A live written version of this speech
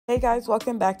Hey guys,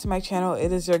 welcome back to my channel.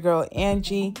 It is your girl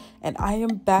Angie, and I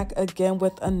am back again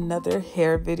with another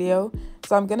hair video.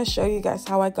 So I'm going to show you guys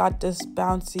how I got this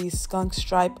bouncy skunk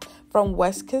stripe from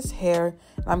Westkiss hair.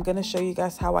 And I'm going to show you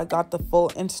guys how I got the full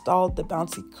install, the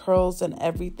bouncy curls and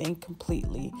everything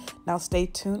completely. Now stay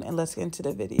tuned and let's get into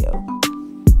the video.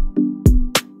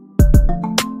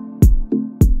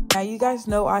 Now you guys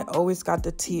know I always got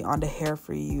the tea on the hair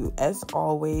for you as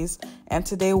always, and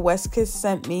today Westkiss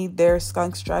sent me their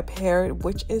skunk stripe hair,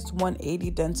 which is 180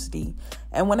 density.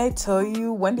 And when I tell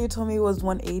you, when they told me it was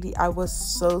 180, I was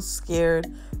so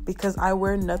scared because I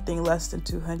wear nothing less than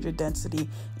 200 density.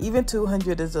 Even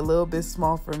 200 is a little bit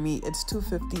small for me. It's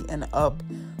 250 and up.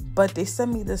 But they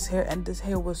sent me this hair, and this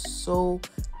hair was so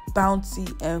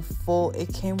bouncy and full.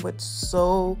 It came with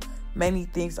so many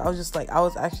things. I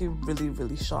was actually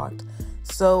really shocked.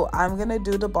 So I'm gonna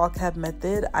do the ball cap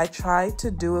method. I tried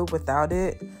to do it without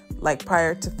it, like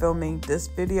prior to filming this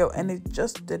video, and it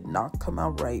just did not come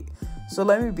out right. So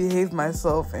let me behave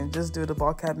myself and just do the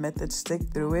ball cap method, stick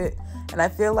through it. And I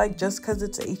feel like just because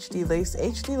it's HD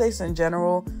lace in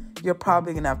general, you're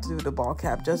probably gonna have to do the ball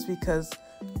cap just because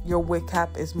your wig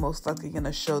cap is most likely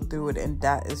gonna show through it, and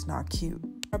that is not cute.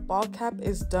 Our ball cap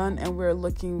is done and we're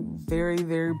looking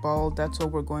very bald. That's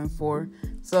what we're going for.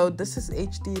 So this is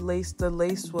HD lace. The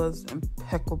lace was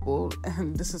impeccable,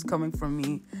 and this is coming from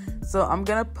me. So I'm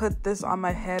gonna put this on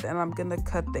my head and I'm gonna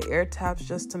cut the air taps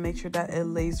just to make sure that it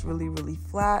lays really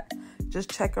flat.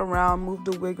 Just check around, move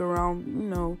the wig around, you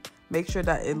know, make sure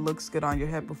that it looks good on your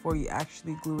head before you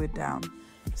actually glue it down.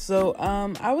 So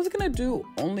I was gonna do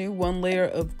only one layer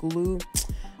of glue,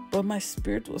 but my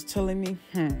spirit was telling me,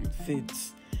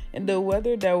 Fitz, in the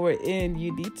weather that we're in,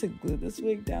 you need to glue this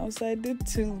wig down. So I did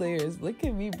 2 layers. Look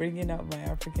at me bringing out my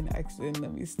African accent.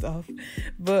 Let me stop.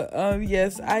 But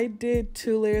yes, I did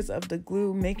 2 layers of the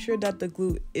glue. Make sure that the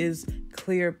glue is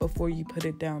clear before you put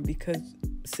it down, because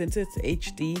since it's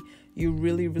HD, you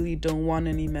really don't want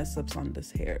any mess ups on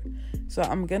this hair. So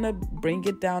I'm gonna bring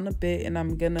it down a bit and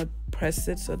I'm gonna press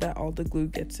it so that all the glue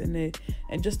gets in it,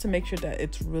 and just to make sure that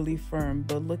it's really firm.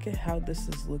 But look at how this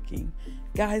is looking,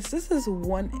 guys. This is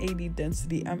 180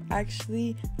 density.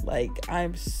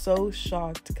 I'm so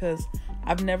shocked because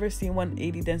I've never seen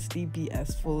 180 density be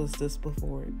as full as this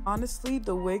before. Honestly,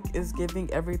 the wig is giving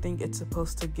everything it's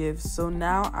supposed to give. So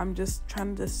now I'm just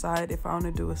trying to decide if I want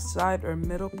to do a side or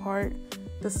middle part.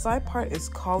 The side part is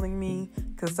calling me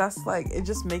because that's like, it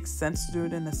just makes sense to do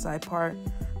it in the side part.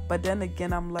 But then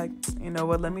again, I'm like, you know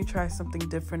what, let me try something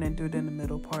different and do it in the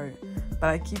middle part. But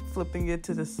I keep flipping it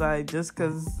to the side just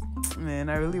because, man,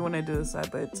 I really want to do the side,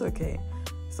 but it's okay.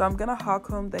 So I'm gonna hot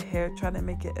comb the hair, try to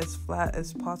make it as flat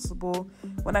as possible.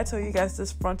 When I tell you guys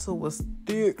this frontal was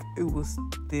thick, it was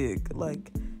thick,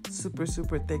 like super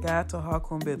thick. I had to hot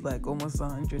comb it like almost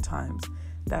 100 times.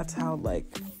 That's how like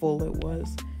full it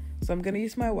was. So I'm going to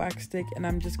use my wax stick and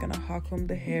I'm just going to hot comb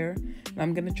the hair, and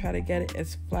I'm going to try to get it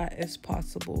as flat as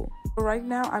possible. Right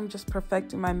now, I'm just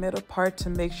perfecting my middle part to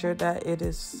make sure that it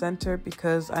is centered,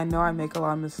 because I know I make a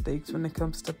lot of mistakes when it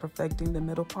comes to perfecting the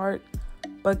middle part.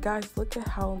 But guys, look at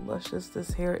how luscious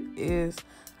this hair is.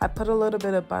 I put a little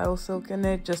bit of BioSilk in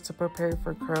it just to prepare it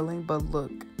for curling, but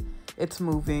look, it's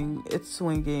moving, it's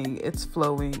swinging, it's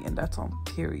flowing, and that's on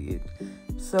period.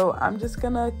 So I'm just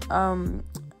going to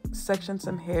section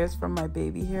some hairs from my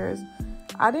baby hairs.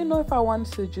 I didn't know if I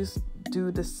wanted to just do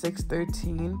the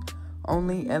 613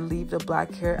 only and leave the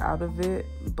black hair out of it,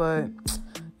 but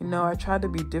you know, I tried to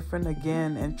be different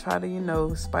again and try to, you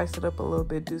know, spice it up a little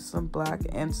bit, do some black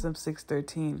and some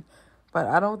 613, but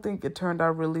I don't think it turned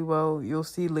out really well. You'll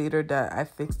see later that I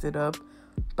fixed it up.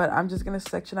 But I'm just gonna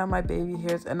section out my baby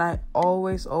hairs, and I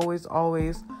always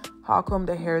hot comb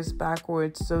the hairs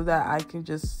backwards so that I can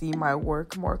just see my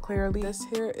work more clearly. This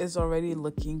hair is already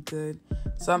looking good.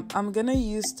 So I'm gonna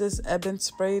use this ebon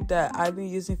spray that I've been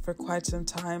using for quite some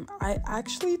time. I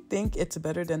actually think it's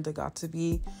better than the Got To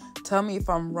Be. Tell me if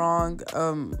I'm wrong.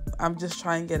 I'm just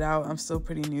trying it out. I'm still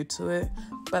pretty new to it.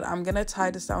 But I'm gonna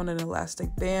tie this down in an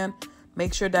elastic band.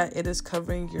 Make sure that it is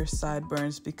covering your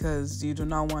sideburns because you do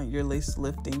not want your lace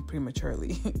lifting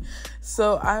prematurely.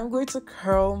 So I'm going to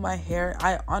curl my hair.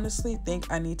 I honestly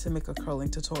think I need to make a curling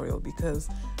tutorial because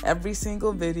every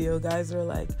single video, guys are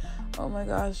like, oh my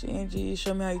gosh, Angie,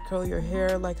 show me how you curl your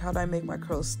hair. Like, how do I make my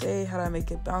curls stay? How do I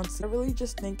make it bouncy? I really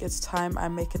just think it's time I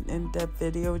make an in-depth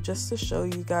video just to show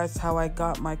you guys how I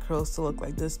got my curls to look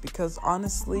like this, because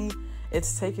honestly,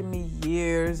 it's taken me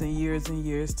years and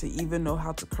years to even know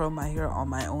how to curl my hair on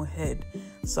my own head.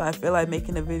 So I feel like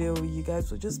making a video with you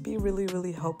guys would just be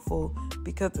really helpful,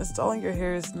 because installing your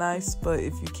hair is nice, but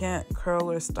if you can't curl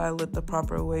or style it the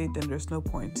proper way, then there's no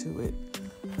point to it.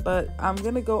 But I'm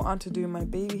gonna go on to do my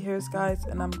baby hairs, guys,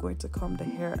 and I'm going to comb the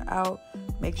hair out,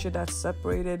 make sure that's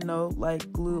separated, no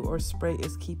like glue or spray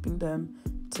is keeping them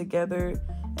together.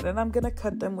 And then I'm gonna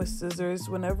cut them with scissors.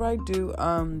 Whenever I do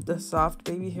the soft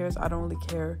baby hairs, I don't really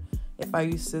care if I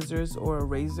use scissors or a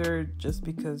razor, just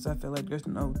because I feel like there's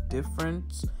no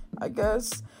difference, I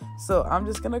guess. So I'm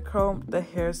just gonna comb the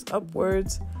hairs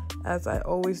upwards, as I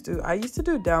always do. I used to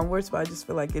do downwards, but I just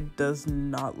feel like it does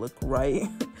not look right.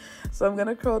 So I'm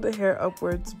gonna curl the hair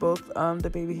upwards, both the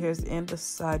baby hairs and the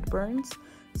sideburns.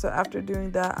 So after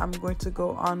doing that, I'm going to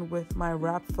go on with my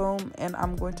wrap foam, and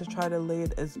I'm going to try to lay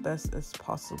it as best as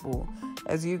possible.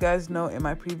 As you guys know, in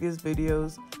my previous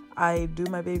videos, I do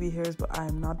my baby hairs, but I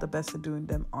am not the best at doing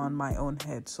them on my own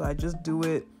head. So I just do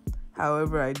it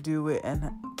however I do it, and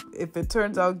if it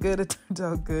turns out good, it turns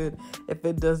out good. If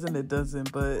it doesn't, it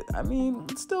doesn't. But I mean,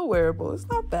 it's still wearable. It's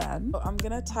not bad. I'm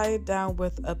gonna tie it down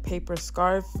with a paper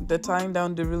scarf. The tying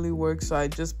down didn't really work, so I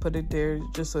just put it there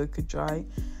just so it could dry.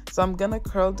 So I'm gonna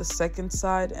curl the second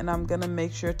side, and I'm gonna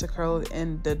make sure to curl it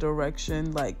in the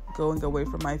direction like going away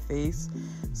from my face.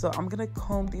 So I'm gonna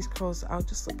comb these curls out.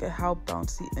 Just look at how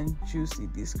bouncy and juicy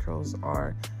these curls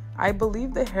are. I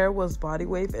believe the hair was body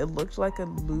wave. It looked like a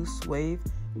loose wave,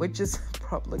 which is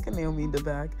probably, look at Naomi in the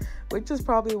back, which is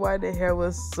probably why the hair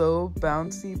was so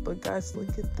bouncy. But guys,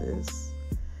 look at this.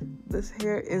 This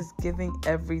hair is giving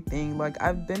everything. Like,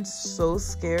 I've been so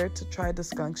scared to try the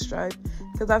skunk stripe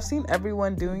because I've seen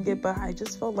everyone doing it, but I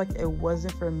just felt like it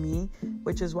wasn't for me,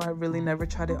 which is why I really never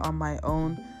tried it on my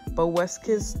own. But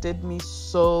westkiss did me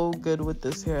so good with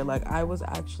this hair. Like, I was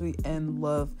actually in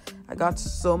love. I got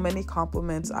so many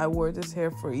compliments. I wore this hair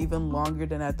for even longer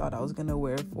than I thought I was gonna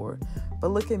wear it for.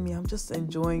 But look at me, I'm just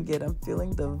enjoying it. I'm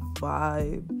feeling the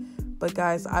vibe. But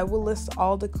guys, I will list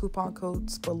all the coupon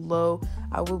codes below.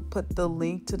 I will put the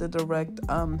link to the direct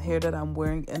hair that I'm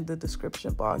wearing in the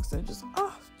description box. And just,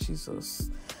 oh, Jesus.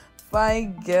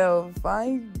 Fine girl,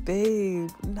 fine babe.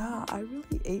 Nah, I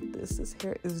really ate this. This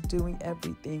hair is doing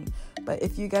everything. But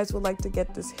if you guys would like to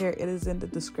get this hair, it is in the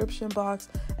description box.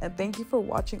 And thank you for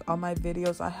watching all my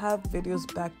videos. I have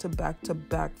videos back to back to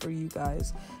back for you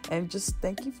guys. And just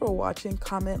thank you for watching.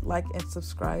 Comment, like, and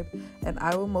subscribe. And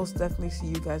I will most definitely see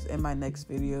you guys in my next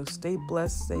video. Stay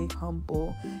blessed, stay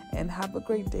humble, and have a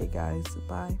great day, guys.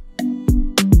 Bye.